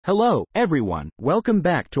Hello, everyone. Welcome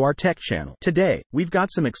back to our tech channel. Today, we've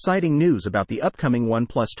got some exciting news about the upcoming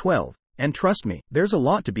OnePlus 12, and trust me, there's a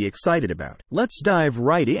lot to be excited about. Let's dive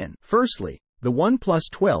right in. Firstly, the OnePlus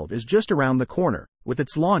 12 is just around the corner, with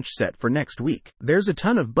its launch set for next week. There's a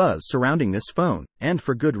ton of buzz surrounding this phone, and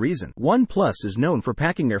for good reason. OnePlus is known for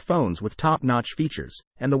packing their phones with top-notch features,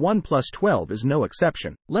 and the OnePlus 12 is no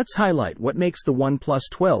exception. Let's highlight what makes the OnePlus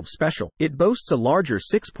 12 special. It boasts a larger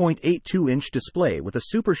 6.82-inch display with a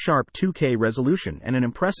super-sharp 2K resolution and an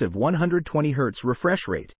impressive 120Hz refresh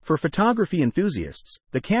rate. For photography enthusiasts,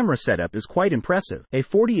 the camera setup is quite impressive. A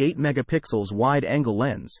 48-megapixels wide-angle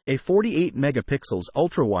lens, a 48-megapixels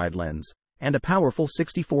ultra-wide lens, and a powerful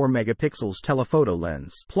 64-megapixels telephoto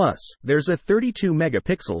lens. Plus, there's a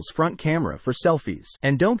 32-megapixels front camera for selfies.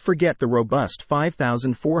 And don't forget the robust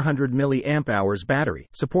 5,400 mAh battery,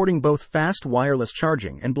 supporting both fast wireless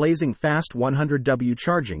charging and blazing fast 100W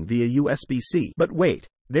charging via USB-C. But wait,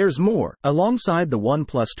 there's more. Alongside the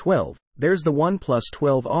OnePlus 12, there's the OnePlus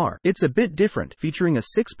 12R. It's a bit different, featuring a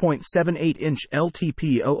 6.78-inch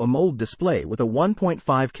LTPO AMOLED display with a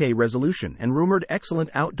 1.5K resolution and rumored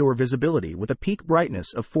excellent outdoor visibility with a peak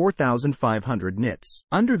brightness of 4,500 nits.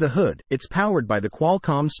 Under the hood, it's powered by the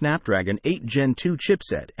Qualcomm Snapdragon 8 Gen 2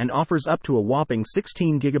 chipset and offers up to a whopping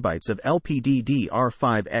 16GB of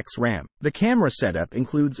LPDDR5X RAM. The camera setup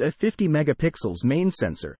includes a 50-megapixels main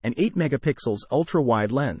sensor, an 8-megapixels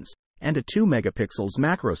ultra-wide lens, and a 2-megapixels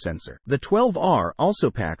macro sensor. The 12R also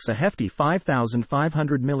packs a hefty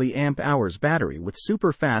 5,500 mAh battery with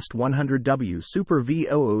super-fast 100W Super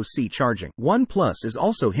VOOC charging. OnePlus is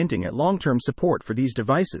also hinting at long-term support for these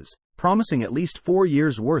devices, promising at least 4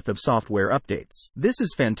 years' worth of software updates. This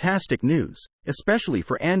is fantastic news, especially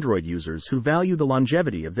for Android users who value the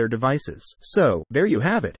longevity of their devices. So, there you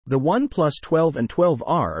have it. The OnePlus 12 and 12R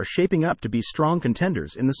are shaping up to be strong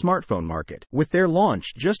contenders in the smartphone market. With their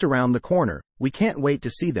launch just around the corner, we can't wait to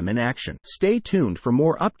see them in action. Stay tuned for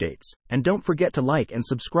more updates, and don't forget to like and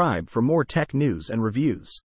subscribe for more tech news and reviews.